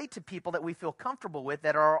to relate to people that we feel comfortable with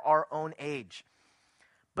that are our own age.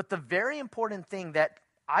 But the very important thing that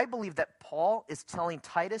I believe that Paul is telling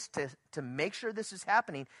Titus to make sure this is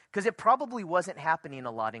happening, because it probably wasn't happening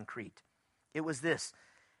a lot in Crete. It was this: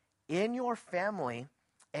 in your family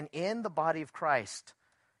and in the body of Christ,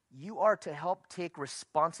 you are to help take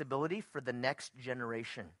responsibility for the next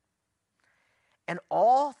generation. And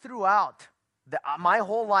all throughout my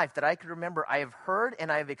whole life that I could remember, I have heard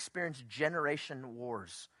and I have experienced generation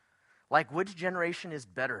wars. Like, which generation is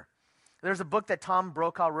better? There's a book that Tom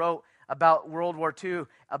Brokaw wrote about World War II,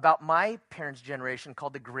 about my parents' generation,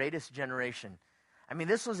 called The Greatest Generation. I mean,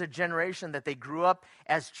 this was a generation that they grew up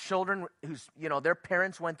as children whose, their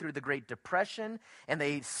parents went through the Great Depression, and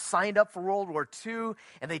they signed up for World War II,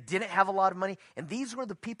 and they didn't have a lot of money. And these were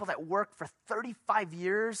the people that worked for 35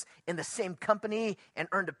 years in the same company and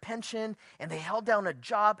earned a pension, and they held down a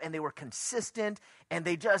job, and they were consistent, and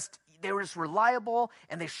they were just reliable,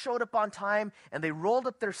 and they showed up on time, and they rolled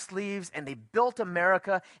up their sleeves, and they built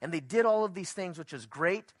America, and they did all of these things, which is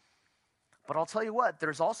great. But I'll tell you what,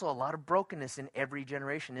 there's also a lot of brokenness in every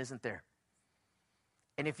generation, isn't there?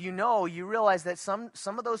 And if you realize that some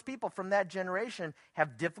of those people from that generation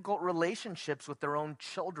have difficult relationships with their own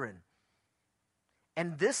children.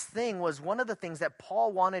 And this thing was one of the things that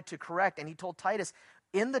Paul wanted to correct. And he told Titus,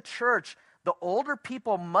 in the church, the older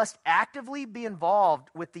people must actively be involved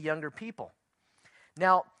with the younger people.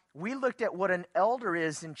 Now, we looked at what an elder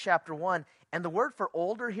is in chapter 1, and the word for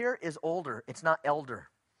older here is older. It's not elder.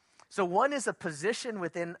 So one is a position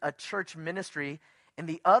within a church ministry, and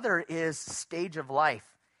the other is stage of life.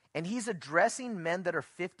 And he's addressing men that are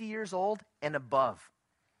 50 years old and above.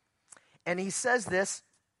 And he says this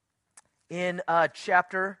in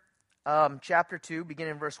chapter 2,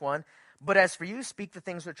 beginning in verse 1. But as for you, speak the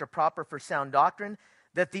things which are proper for sound doctrine,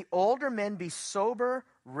 that the older men be sober,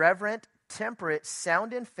 reverent, temperate,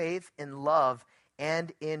 sound in faith, in love,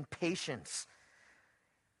 and in patience.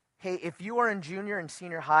 Hey, if you are in junior and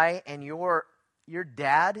senior high and your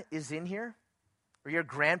dad is in here, or your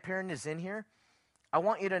grandparent is in here, I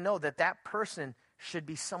want you to know that that person should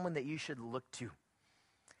be someone that you should look to.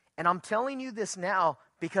 And I'm telling you this now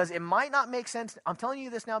because it might not make sense. I'm telling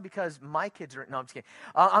you this now because my kids are, no, I'm just kidding.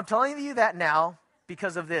 I'm telling you that now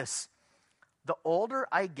because of this. The older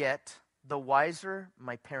I get, the wiser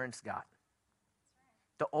my parents got.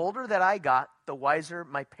 The older that I got, the wiser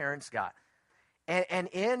my parents got. And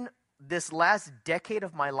in this last decade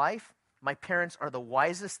of my life, my parents are the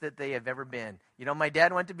wisest that they have ever been. My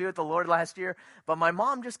dad went to be with the Lord last year, but my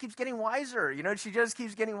mom just keeps getting wiser. She just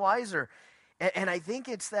keeps getting wiser. And I think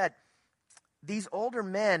it's that these older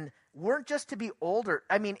men weren't just to be older.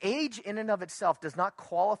 I mean, age in and of itself does not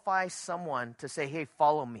qualify someone to say, hey,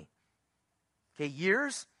 follow me. Okay,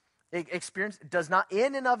 years, experience does not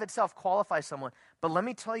in and of itself qualify someone. But let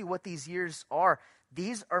me tell you what these years are.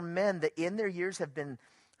 These are men that in their years have been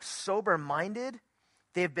sober-minded,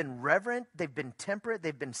 they've been reverent, they've been temperate,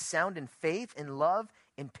 they've been sound in faith, in love,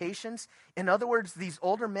 in patience. In other words, these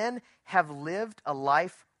older men have lived a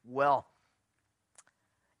life well.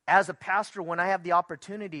 As a pastor, when I have the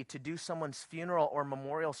opportunity to do someone's funeral or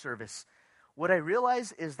memorial service, what I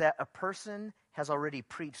realize is that a person has already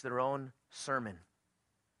preached their own sermon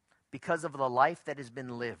because of the life that has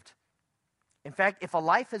been lived. In fact, if a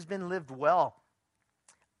life has been lived well,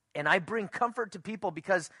 and I bring comfort to people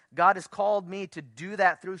because God has called me to do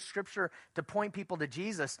that through Scripture to point people to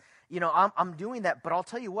Jesus, I'm doing that. But I'll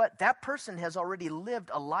tell you what, that person has already lived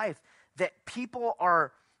a life that people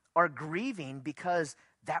are grieving because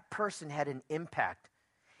that person had an impact.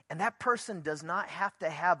 And that person does not have to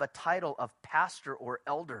have a title of pastor or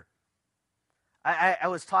elder. I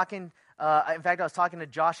was talking, in fact, I was talking to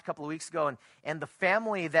Josh a couple of weeks ago, and the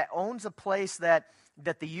family that owns a place that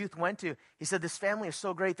the youth went to, he said this family is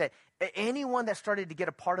so great that anyone that started to get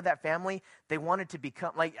a part of that family, they wanted to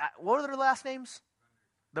become, like, what are their last names?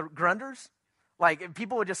 The Grunders? Like,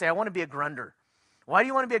 people would just say, I want to be a Grunder. Why do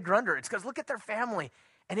you want to be a Grunder? It's because look at their family.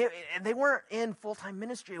 And they weren't in full-time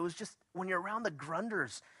ministry. It was just when you're around the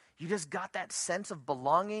Grunders, you just got that sense of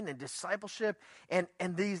belonging and discipleship. And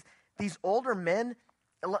these older men,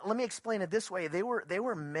 let me explain it this way. They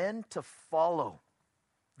were men to follow.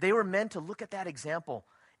 They were men to look at that example.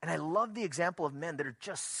 And I love the example of men that are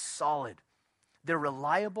just solid. They're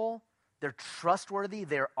reliable. They're trustworthy.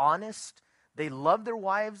 They're honest. They love their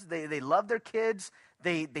wives. They love their kids.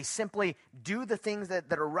 They simply do the things that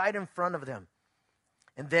are right in front of them.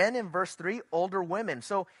 And then in verse 3, older women.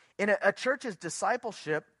 So in a church's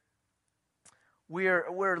discipleship,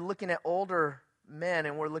 we're looking at older men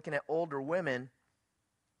and we're looking at older women.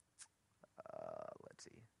 Let's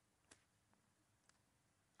see.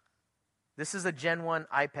 This is a Gen 1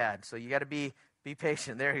 iPad, so you got to be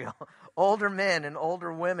patient. There you go. Older men and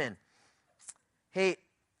older women. Hey,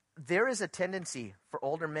 there is a tendency for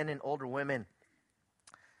older men and older women.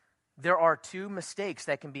 There are two mistakes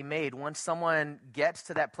that can be made once someone gets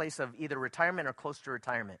to that place of either retirement or close to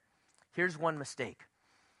retirement. Here's one mistake.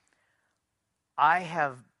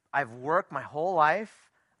 I've worked my whole life.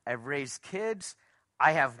 I've raised kids.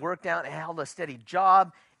 I have worked out and held a steady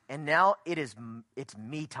job, and now it's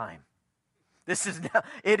me time.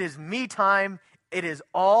 It is me time. It is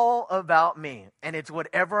all about me, and it's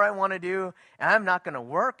whatever I want to do, and I'm not going to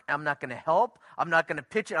work. I'm not going to help. I'm not going to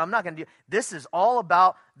pitch it. I'm not going to do. This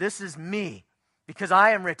is me, because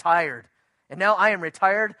I am retired, and now I am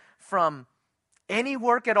retired from any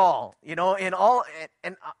work at all,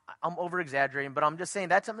 and I'm over-exaggerating, but I'm just saying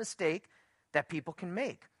that's a mistake that people can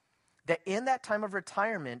make. That in that time of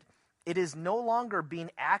retirement, it is no longer being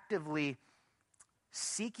actively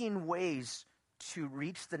seeking ways to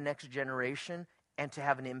reach the next generation and to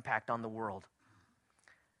have an impact on the world.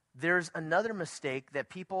 There's another mistake that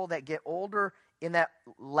people that get older in that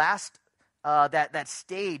last, that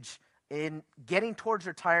stage in getting towards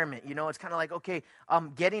retirement, it's kind of like, okay,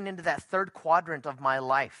 I'm getting into that third quadrant of my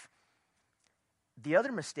life. The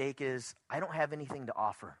other mistake is I don't have anything to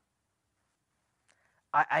offer.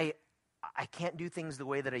 I can't do things the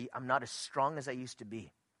way that I'm not as strong as I used to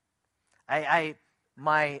be.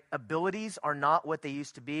 My abilities are not what they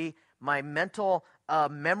used to be. My mental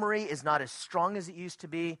memory is not as strong as it used to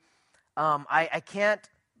be. I can't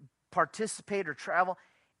participate or travel.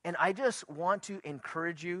 And I just want to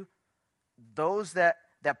encourage you, those that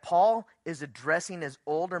Paul is addressing as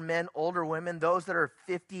older men, older women, those that are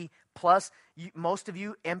 50 plus, most of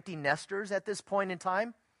you empty nesters at this point in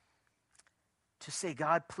time, to say,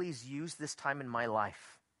 God, please use this time in my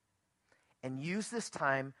life. And use this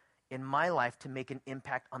time in my life to make an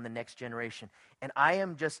impact on the next generation. And I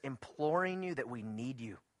am just imploring you that we need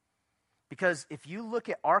you. Because if you look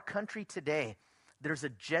at our country today, there's a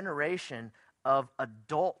generation of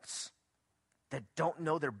adults that don't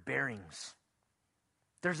know their bearings.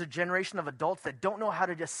 There's a generation of adults that don't know how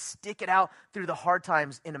to just stick it out through the hard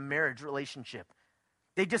times in a marriage relationship.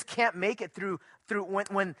 They just can't make it through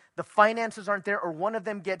when the finances aren't there, or one of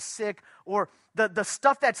them gets sick, or the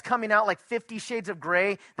stuff that's coming out like 50 Shades of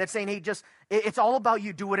Grey that's saying, hey, it's all about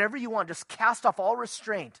you. Do whatever you want. Just cast off all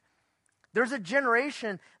restraint. There's a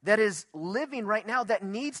generation that is living right now that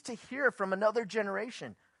needs to hear from another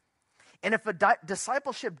generation. And if a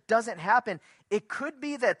discipleship doesn't happen, it could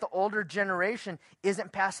be that the older generation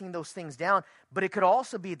isn't passing those things down, but it could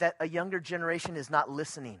also be that a younger generation is not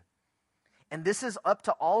listening. And this is up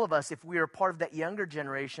to all of us, if we are part of that younger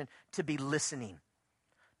generation, to be listening,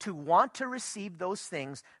 to want to receive those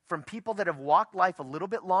things from people that have walked life a little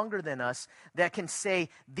bit longer than us, that can say,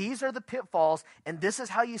 these are the pitfalls, and this is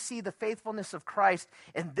how you see the faithfulness of Christ,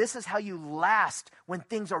 and this is how you last when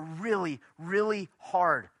things are really, really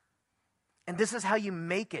hard. And this is how you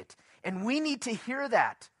make it. And we need to hear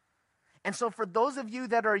that. And so for those of you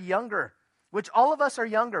that are younger, which all of us are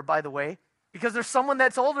younger, by the way, because there's someone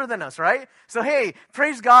that's older than us, right? So hey,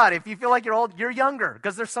 praise God. If you feel like you're old, you're younger,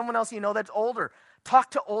 because there's someone else that's older.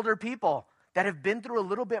 Talk to older people that have been through a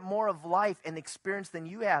little bit more of life and experience than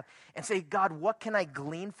you have, and say, God, what can I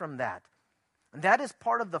glean from that? And that is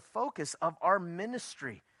part of the focus of our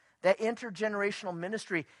ministry, that intergenerational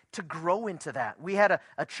ministry, to grow into that. We had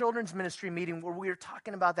a children's ministry meeting where we were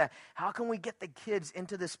talking about that. How can we get the kids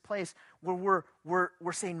into this place where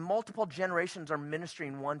we're saying multiple generations are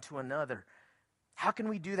ministering one to another? How can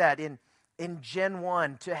we do that in Gen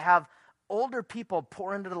 1, to have older people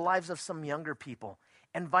pour into the lives of some younger people,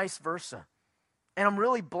 and vice versa? And I'm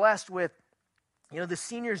really blessed with, the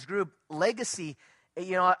seniors group legacy.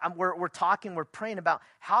 We're praying about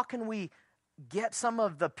how can we get some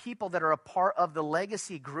of the people that are a part of the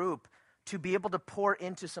legacy group to be able to pour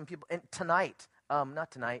into some people. And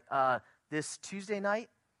this Tuesday night,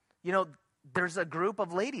 there's a group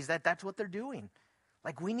of ladies that's what they're doing.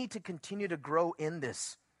 Like, we need to continue to grow in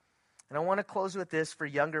this. And I want to close with this for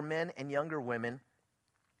younger men and younger women.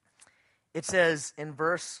 It says in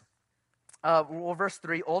verse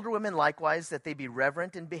 3, older women likewise, that they be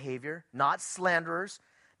reverent in behavior, not slanderers,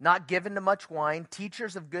 not given to much wine,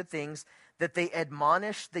 teachers of good things, that they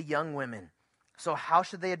admonish the young women. So how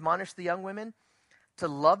should they admonish the young women? To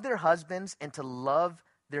love their husbands and to love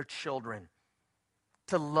their children.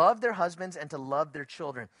 To love their husbands and to love their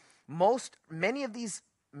children. Many of these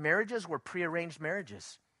marriages were prearranged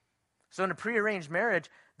marriages. So in a prearranged marriage,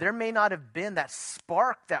 there may not have been that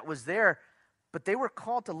spark that was there, but they were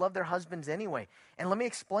called to love their husbands anyway. And let me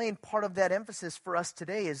explain part of that emphasis for us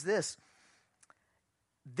today is this.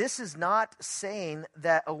 This is not saying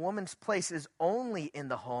that a woman's place is only in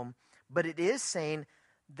the home, but it is saying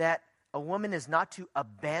that a woman is not to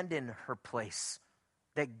abandon her place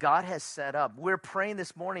that God has set up. We're praying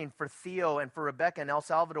this morning for Theo and for Rebecca in El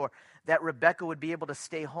Salvador, that Rebecca would be able to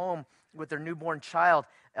stay home with their newborn child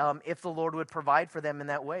if the Lord would provide for them in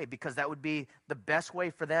that way, because that would be the best way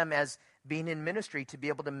for them as being in ministry to be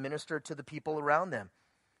able to minister to the people around them.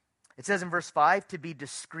 It says in verse 5, to be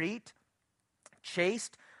discreet,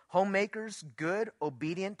 chaste, homemakers, good,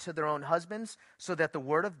 obedient to their own husbands, so that the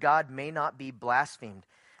word of God may not be blasphemed.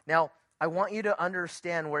 Now, I want you to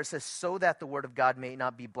understand where it says, so that the word of God may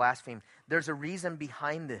not be blasphemed. There's a reason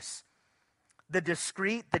behind this. The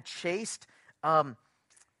discreet, the chaste,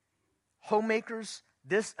 homemakers,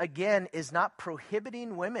 this again is not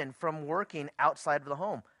prohibiting women from working outside of the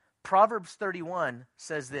home. Proverbs 31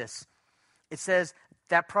 says this. It says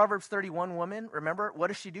that Proverbs 31 woman, remember, what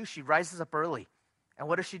does she do? She rises up early. And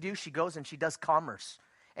what does she do? She goes and she does commerce.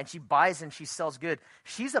 And she buys and she sells good.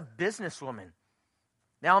 She's a businesswoman.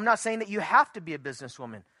 Now, I'm not saying that you have to be a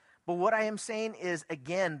businesswoman, but what I am saying is,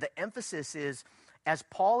 again, the emphasis is, as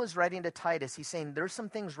Paul is writing to Titus, he's saying there's some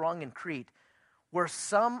things wrong in Crete where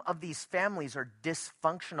some of these families are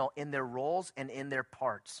dysfunctional in their roles and in their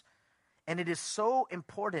parts. And it is so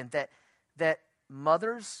important that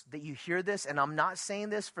mothers, that you hear this, and I'm not saying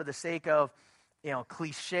this for the sake of,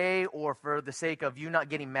 cliche or for the sake of you not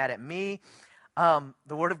getting mad at me.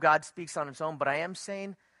 The Word of God speaks on its own, but I am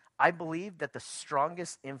saying I believe that the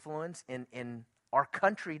strongest influence in our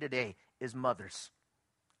country today is mothers.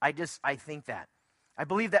 I think that. I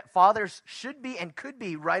believe that fathers should be and could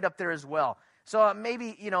be right up there as well. So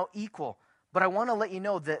maybe, equal. But I want to let you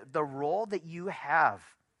know that the role that you have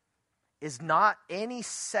is not any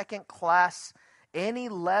second class, any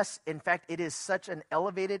less. In fact, it is such an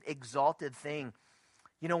elevated, exalted thing.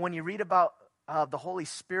 When you read about the Holy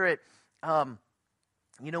Spirit, when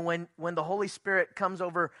the Holy Spirit comes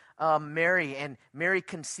over Mary and Mary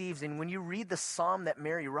conceives, and when you read the psalm that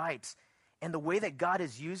Mary writes and the way that God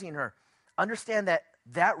is using her, understand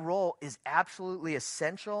that role is absolutely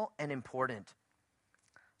essential and important.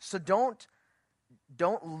 So don't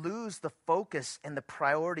lose the focus and the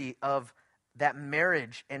priority of that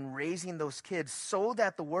marriage and raising those kids so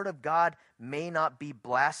that the word of God may not be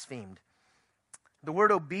blasphemed. The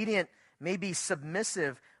word obedient may be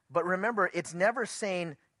submissive, but remember, it's never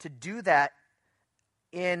saying to do that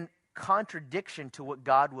in contradiction to what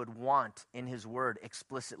God would want in his word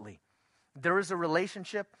explicitly. There is a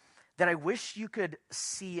relationship that I wish you could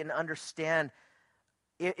see and understand.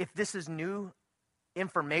 If this is new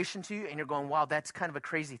information to you and you're going, wow, that's kind of a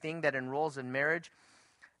crazy thing that enrolls in marriage.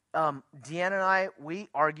 Deanna and I, we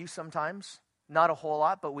argue sometimes. Not a whole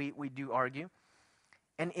lot, but we do argue.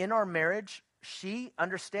 And in our marriage, she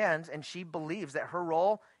understands and she believes that her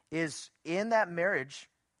role is in that marriage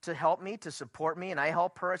to help me, to support me, and I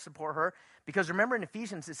help her, I support her. Because remember in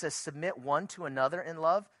Ephesians, it says submit one to another in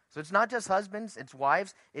love. So it's not just husbands, it's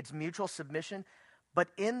wives, it's mutual submission. But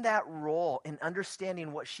in that role, in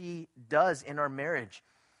understanding what she does in our marriage,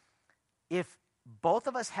 if both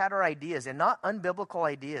of us had our ideas, and not unbiblical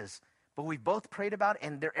ideas, but we both prayed about it,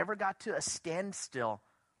 and there ever got to a standstill,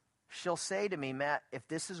 she'll say to me, Matt, if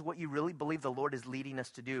this is what you really believe the Lord is leading us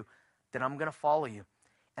to do, then I'm going to follow you.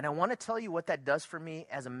 And I want to tell you what that does for me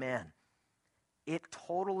as a man. It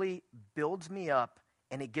totally builds me up,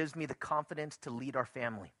 and it gives me the confidence to lead our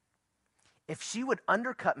family. If she would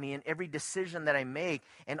undercut me in every decision that I make,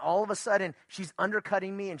 and all of a sudden she's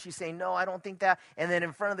undercutting me and she's saying, no, I don't think that, and then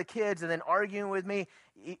in front of the kids and then arguing with me,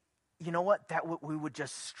 you know what? We would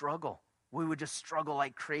just struggle. We would just struggle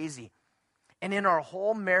like crazy. And in our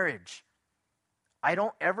whole marriage, I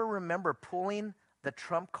don't ever remember pulling the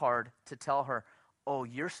trump card to tell her, oh,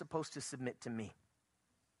 you're supposed to submit to me.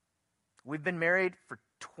 We've been married for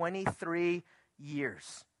 23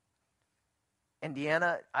 years. And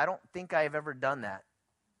Deanna, I don't think I've ever done that.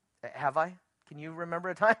 Have I? Can you remember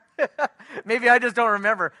a time? Maybe I just don't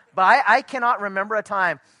remember. But I cannot remember a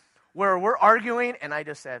time where we're arguing and I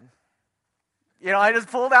just said, I just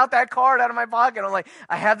pulled out that card out of my pocket. I'm like,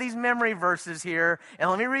 I have these memory verses here, and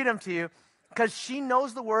let me read them to you. Because she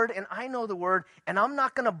knows the word and I know the word, and I'm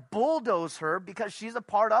not going to bulldoze her because she's a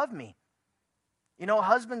part of me.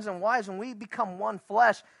 Husbands and wives, when we become one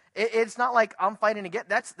flesh, it's not like I'm fighting again.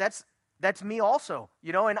 That's me also,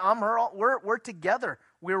 and I'm her. We're together.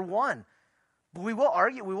 We're one. But we will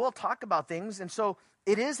argue. We will talk about things. And so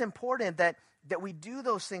it is important that we do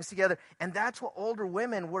those things together. And that's what older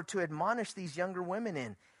women were to admonish these younger women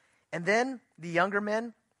in. And then the younger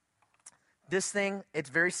men, this thing, it's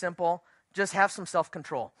very simple. Just have some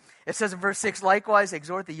self-control. It says in verse 6, likewise,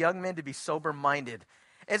 exhort the young men to be sober-minded.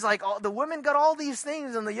 It's like the women got all these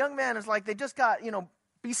things, and the young man is like, they just got,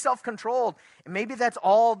 be self-controlled. And maybe that's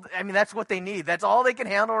all, that's what they need. That's all they can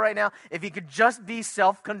handle right now. If you could just be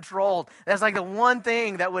self-controlled. That's like the one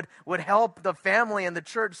thing that would help the family and the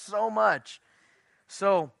church so much.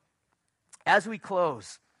 So, as we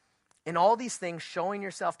close, in all these things, showing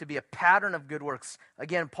yourself to be a pattern of good works.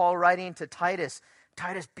 Again, Paul writing to Titus,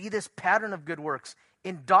 be this pattern of good works.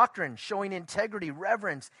 In doctrine, showing integrity,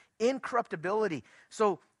 reverence, incorruptibility.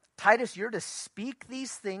 So, Titus, you're to speak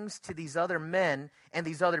these things to these other men and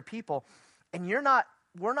these other people. And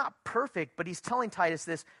we're not perfect, but he's telling Titus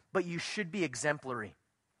this, but you should be exemplary.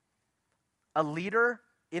 A leader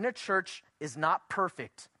in a church is not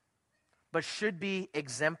perfect, but should be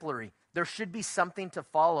exemplary. There should be something to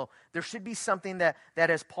follow. There should be something that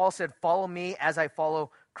as Paul said, follow me as I follow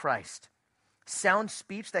Christ. Sound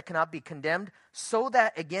speech that cannot be condemned, so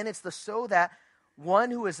that, again, it's the so that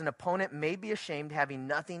one who is an opponent may be ashamed, having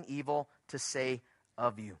nothing evil to say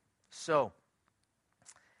of you. So,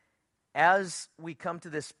 as we come to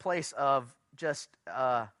this place of just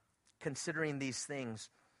considering these things,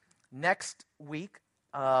 next week,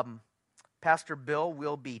 Pastor Bill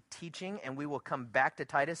will be teaching, and we will come back to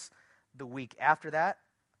Titus the week after that.